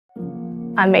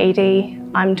I'm Edie,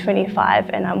 I'm 25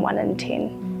 and I'm 1 in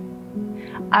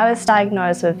 10. I was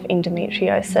diagnosed with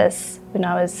endometriosis when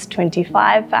I was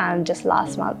 25, just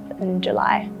last month in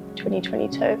July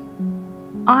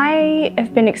 2022. I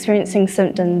have been experiencing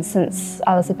symptoms since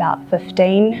I was about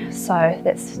 15, so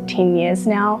that's 10 years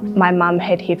now. My mum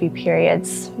had heavy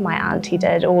periods, my auntie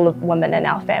did, all of the women in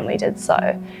our family did, so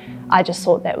I just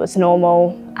thought that was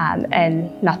normal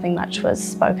and nothing much was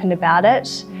spoken about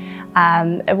it.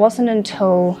 It wasn't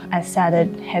until I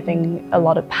started having a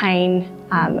lot of pain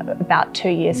about 2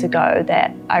 years ago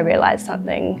that I realised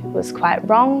something was quite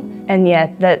wrong. And yeah,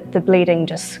 the bleeding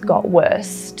just got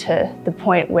worse to the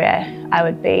point where I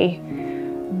would be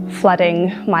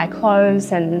flooding my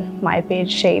clothes and my bed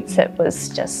sheets. It was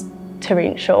just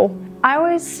torrential. I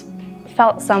always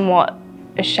felt somewhat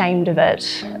ashamed of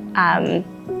it.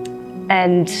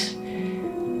 And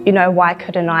you know, why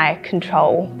couldn't I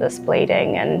control this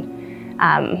bleeding? And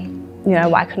you know,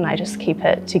 why couldn't I just keep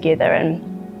it together? And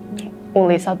all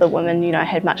these other women, you know,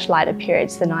 had much lighter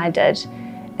periods than I did.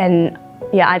 And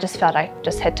yeah, I just felt I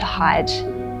just had to hide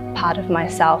part of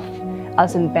myself. I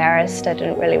was embarrassed, I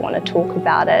didn't really want to talk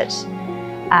about it.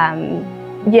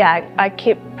 Yeah, I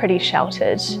kept pretty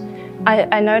sheltered.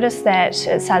 I noticed that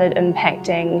it started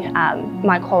impacting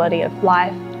my quality of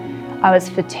life. I was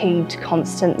fatigued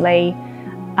constantly,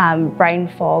 brain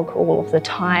fog all of the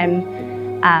time.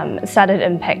 It started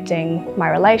impacting my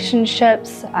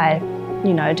relationships. I,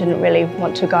 you know, didn't really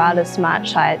want to go out as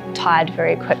much. I tired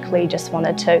very quickly, just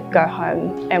wanted to go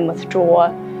home and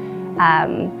withdraw.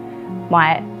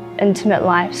 My intimate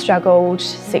life struggled,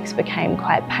 sex became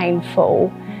quite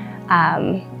painful.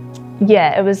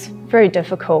 Yeah, it was very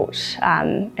difficult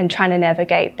and trying to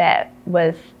navigate that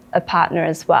with a partner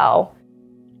as well.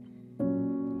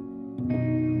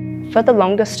 For the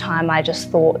longest time, I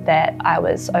just thought that I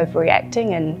was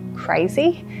overreacting and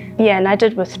crazy. Yeah, and I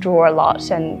did withdraw a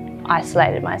lot and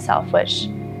isolated myself, which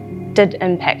did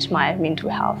impact my mental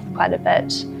health quite a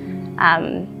bit.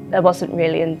 It wasn't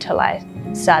really until I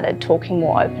started talking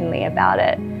more openly about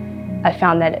it, I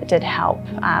found that it did help.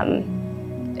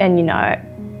 And you know,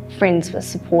 friends were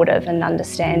supportive and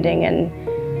understanding and,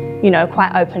 you know,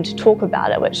 quite open to talk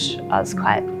about it, which I was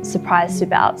quite surprised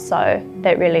about. So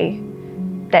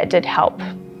that did help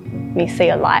me see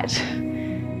a light.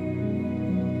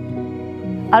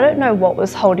 I don't know what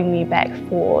was holding me back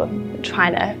for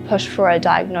trying to push for a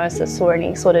diagnosis or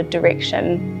any sort of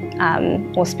direction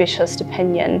or specialist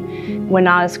opinion. When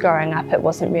I was growing up, it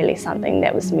wasn't really something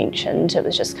that was mentioned. It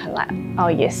was just kind of like, oh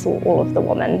yes, all of the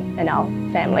women in our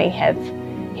family have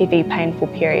heavy, painful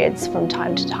periods from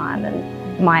time to time.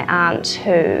 And my aunt,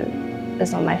 who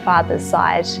is on my father's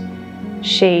side,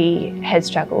 she had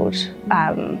struggled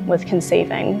with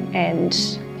conceiving and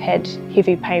had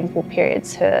heavy, painful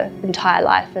periods her entire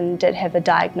life and did have a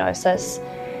diagnosis.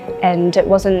 And it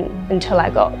wasn't until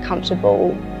I got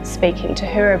comfortable speaking to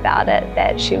her about it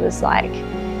that she was like,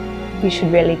 you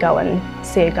should really go and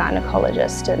see a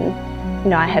gynecologist. And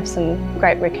you know, I have some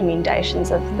great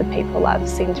recommendations of the people I've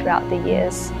seen throughout the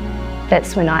years.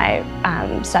 That's when I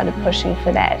started pushing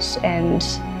for that. And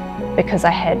because I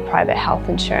had private health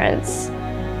insurance,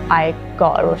 I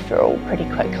got a referral pretty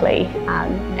quickly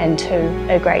and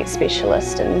to a great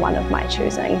specialist and one of my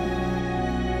choosing.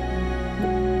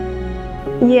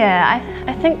 Yeah,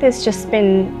 I think there's just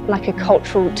been like a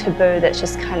cultural taboo that's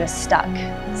just kind of stuck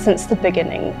since the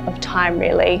beginning of time,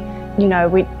 really. You know,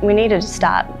 we needed to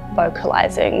start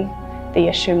vocalising the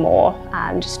issue more,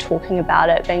 just talking about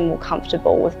it, being more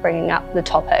comfortable with bringing up the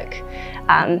topic.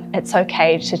 It's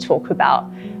okay to talk about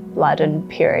blood and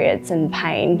periods and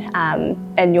pain,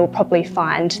 and you'll probably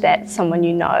find that someone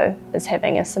you know is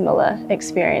having a similar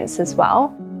experience as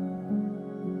well.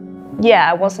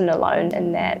 Yeah, I wasn't alone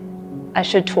in that. I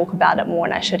should talk about it more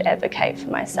and I should advocate for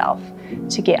myself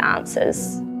to get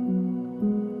answers.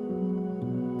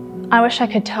 I wish I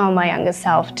could tell my younger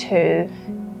self to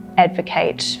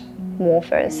advocate more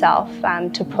for herself,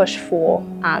 to push for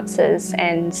answers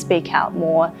and speak out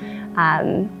more.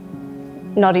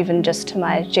 Not even just to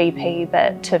my GP,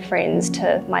 but to friends,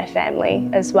 to my family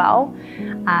as well,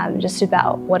 just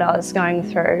about what I was going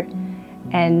through.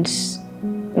 And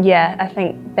yeah, I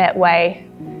think that way,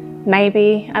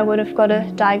 maybe I would have got a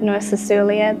diagnosis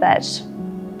earlier, but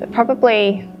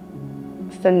probably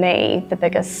for me, the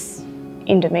biggest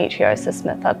endometriosis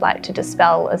myth I'd like to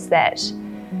dispel is that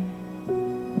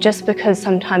just because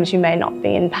sometimes you may not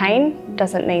be in pain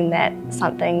doesn't mean that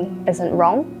something isn't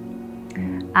wrong.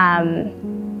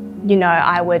 You know,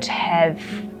 I would have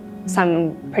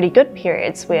some pretty good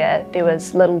periods where there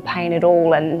was little pain at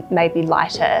all and maybe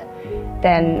lighter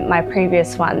than my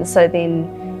previous one. So then,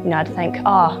 you know, I'd think,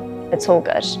 oh, it's all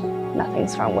good.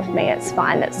 Nothing's wrong with me, it's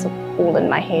fine, it's all in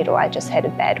my head, or I just had a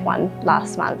bad one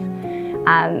last month.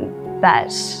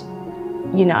 But,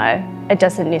 you know, it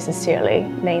doesn't necessarily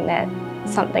mean that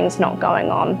something's not going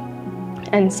on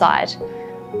inside.